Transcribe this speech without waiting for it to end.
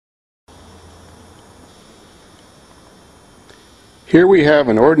Here we have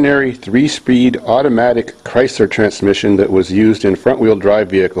an ordinary 3-speed automatic Chrysler transmission that was used in front-wheel drive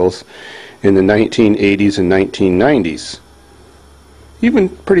vehicles in the 1980s and 1990s. Even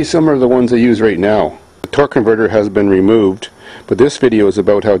pretty similar to the ones they use right now. The torque converter has been removed, but this video is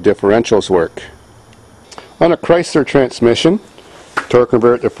about how differentials work. On a Chrysler transmission, torque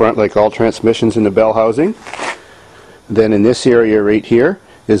converter at the front like all transmissions in the bell housing. Then in this area right here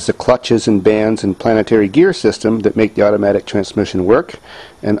is the clutches and bands and planetary gear system that make the automatic transmission work,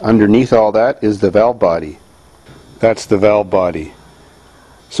 and underneath all that is the valve body. That's the valve body.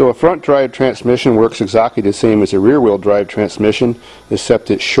 So a front drive transmission works exactly the same as a rear wheel drive transmission, except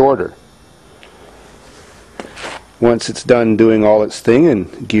it's shorter. Once it's done doing all its thing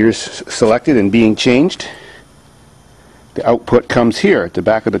and gears selected and being changed, the output comes here at the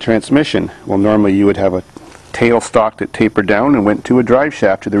back of the transmission. Well, normally you would have a tailstock that tapered down and went to a drive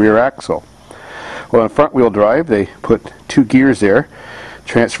shaft to the rear axle. Well, in front wheel drive they put 2 gears there,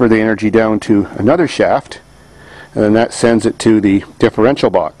 transfer the energy down to another shaft, and then that sends it to the differential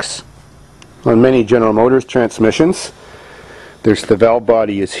box. On many General Motors transmissions, there's the valve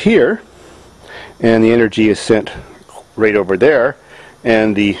body is here, and the energy is sent right over there,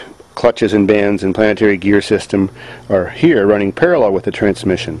 and the clutches and bands and planetary gear system are here running parallel with the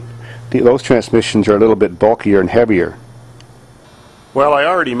transmission. Those transmissions are a little bit bulkier and heavier. Well, I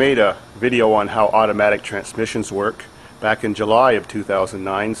already made a video on how automatic transmissions work back in July of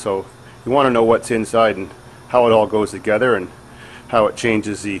 2009, so you want to know what's inside and how it all goes together and how it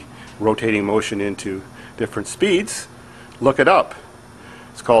changes the rotating motion into different speeds, look it up.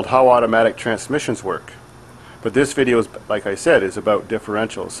 It's called How Automatic Transmissions Work. But this video, is, like I said, is about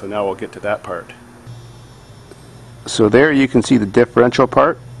differentials, so now we'll get to that part. So there you can see the differential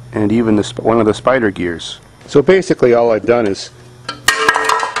part and even one of the spider gears. So basically all I've done is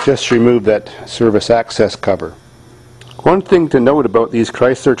just remove that service access cover. One thing to note about these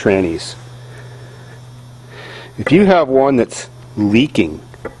Chrysler trannies: if you have one that's leaking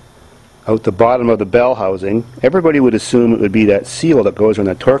out the bottom of the bell housing, everybody would assume it would be that seal that goes on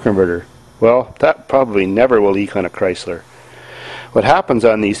the torque converter. Well, that probably never will leak on a Chrysler. What happens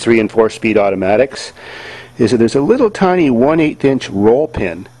on these 3- and 4-speed automatics is that there's a little tiny 1/8 inch roll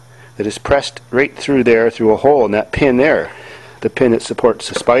pin that is pressed right through there, through a hole in that pin there, the pin that supports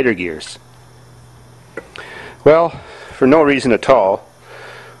the spider gears. Well, for no reason at all,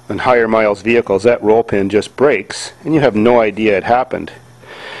 on higher miles vehicles that roll pin just breaks and you have no idea it happened.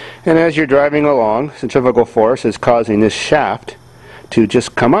 And as you're driving along, centrifugal force is causing this shaft to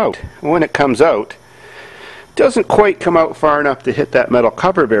just come out. And when it comes out, it doesn't quite come out far enough to hit that metal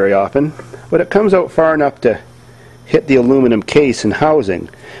cover very often, but it comes out far enough to hit the aluminum case and housing.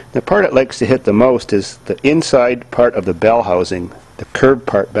 The part it likes to hit the most is the inside part of the bell housing, the curved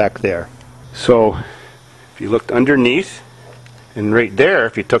part back there. So if you looked underneath, and right there,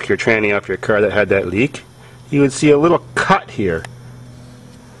 if you took your tranny off your car that had that leak, you would see a little cut here.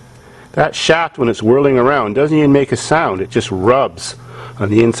 That shaft, when it's whirling around, doesn't even make a sound. It just rubs on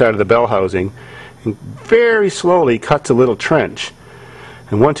the inside of the bell housing and very slowly cuts a little trench.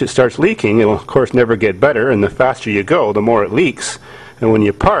 And once it starts leaking, it will of course never get better, and the faster you go, the more it leaks. And when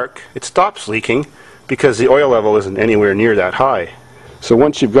you park, it stops leaking because the oil level isn't anywhere near that high. So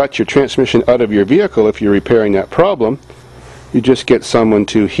once you've got your transmission out of your vehicle, if you're repairing that problem, you just get someone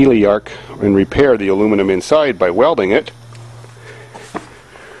to heliarc and repair the aluminum inside by welding it.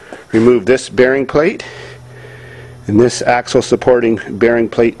 Remove this bearing plate and this axle supporting bearing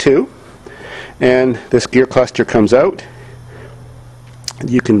plate too, and this gear cluster comes out.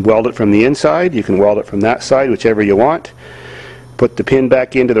 You can weld it from the inside, you can weld it from that side, whichever you want. Put the pin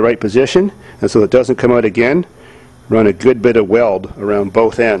back into the right position, and so it doesn't come out again, run a good bit of weld around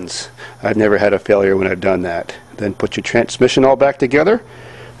both ends. I've never had a failure when I've done that. Then put your transmission all back together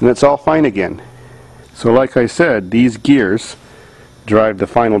and it's all fine again. So like I said, these gears drive the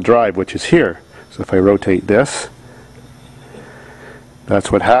final drive, which is here. So if I rotate this,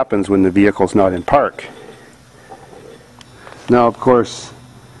 that's what happens when the vehicle's not in park. Now of course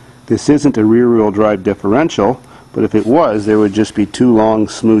this isn't a rear wheel drive differential, but if it was, there would just be 2 long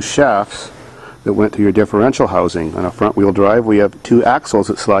smooth shafts that went to your differential housing. On a front wheel drive we have 2 axles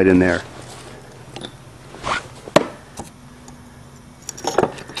that slide in there.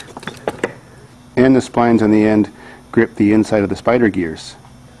 And the splines on the end grip the inside of the spider gears.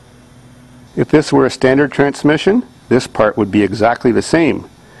 If this were a standard transmission, this part would be exactly the same.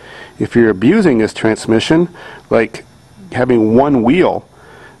 If you're abusing this transmission, like having one wheel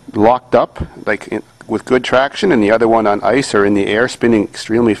locked up with good traction and the other one on ice or in the air spinning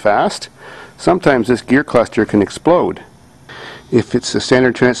extremely fast, sometimes this gear cluster can explode. If it's a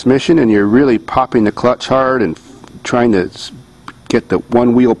standard transmission and you're really popping the clutch hard and trying to get the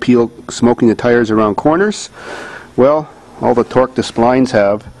one wheel peel smoking the tires around corners? Well, all the torque the splines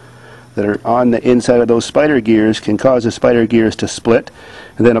have that are on the inside of those spider gears can cause the spider gears to split,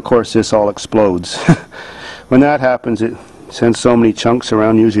 and then of course this all explodes. When that happens, it sends so many chunks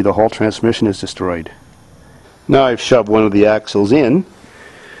around, usually the whole transmission is destroyed. Now I've shoved one of the axles in.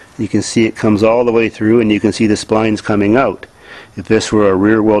 You can see it comes all the way through, and you can see the splines coming out. If this were a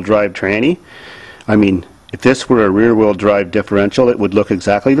rear-wheel drive tranny, if this were a rear-wheel drive differential, it would look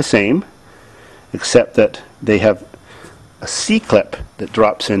exactly the same, except that they have a C-clip that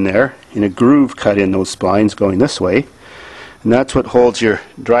drops in there, in a groove cut in those splines going this way, and that's what holds your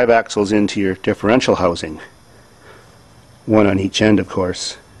drive axles into your differential housing. One on each end, of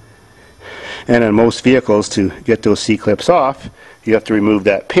course. And on most vehicles, to get those C-clips off, you have to remove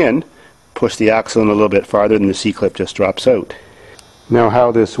that pin, push the axle in a little bit farther, and the C-clip just drops out. Now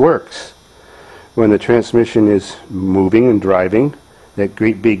how this works: when the transmission is moving and driving, that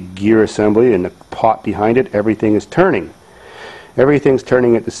great big gear assembly and the pot behind it, everything is turning. Everything's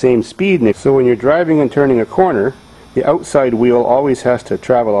turning at the same speed, so when you're driving and turning a corner, the outside wheel always has to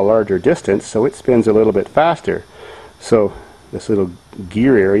travel a larger distance, so it spins a little bit faster. So this little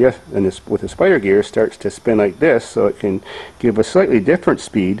gear area, and this with the spider gear, starts to spin like this, so it can give a slightly different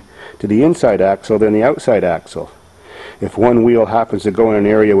speed to the inside axle than the outside axle. If one wheel happens to go in an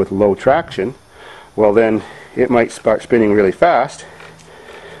area with low traction, well then it might start spinning really fast,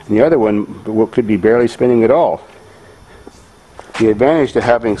 and the other one could be barely spinning at all. The advantage to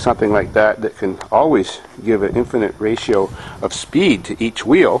having something like that can always give an infinite ratio of speed to each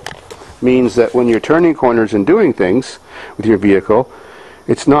wheel means that when you're turning corners and doing things with your vehicle,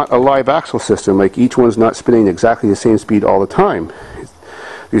 it's not a live axle system, like each one's not spinning exactly the same speed all the time,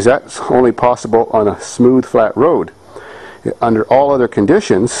 because that's only possible on a smooth flat road. Under all other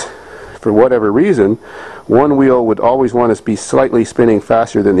conditions, for whatever reason, one wheel would always want to be slightly spinning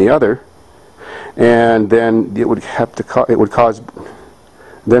faster than the other, and then it would cause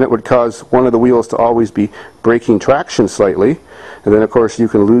one of the wheels to always be breaking traction slightly, and then of course you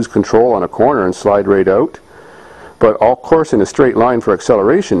can lose control on a corner and slide right out. But of course in a straight line for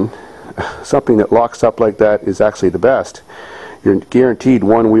acceleration, something that locks up like that is actually the best. You're guaranteed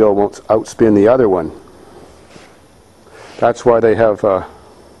one wheel won't outspin the other one. That's why they have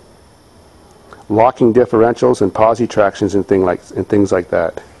locking differentials and posi tractions and things like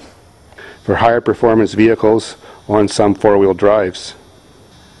that for higher performance vehicles on some four-wheel drives.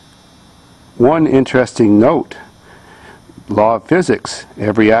 One interesting note: law of physics,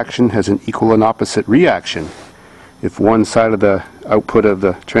 every action has an equal and opposite reaction. If one side of the output of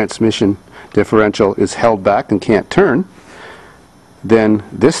the transmission differential is held back and can't turn, then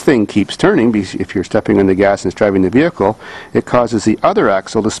this thing keeps turning, because if you're stepping on the gas and it's driving the vehicle, it causes the other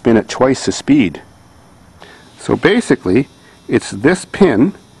axle to spin at twice the speed. So basically, it's this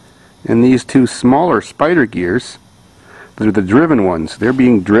pin and these two smaller spider gears that are the driven ones. They're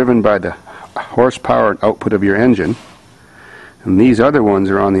being driven by the horsepower and output of your engine, and these other ones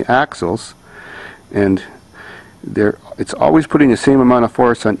are on the axles, and it's always putting the same amount of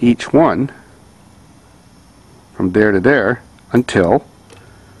force on each one from there to there until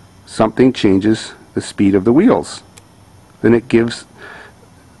something changes the speed of the wheels. Then it gives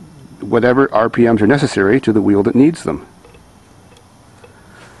whatever RPMs are necessary to the wheel that needs them.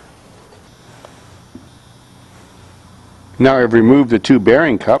 Now I've removed the two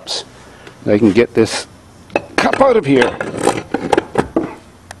bearing cups. I can get this cup out of here.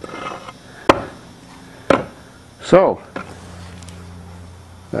 So,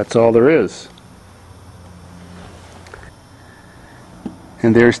 that's all there is.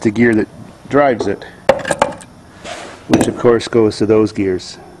 And there's the gear that drives it, which of course goes to those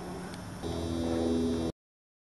gears.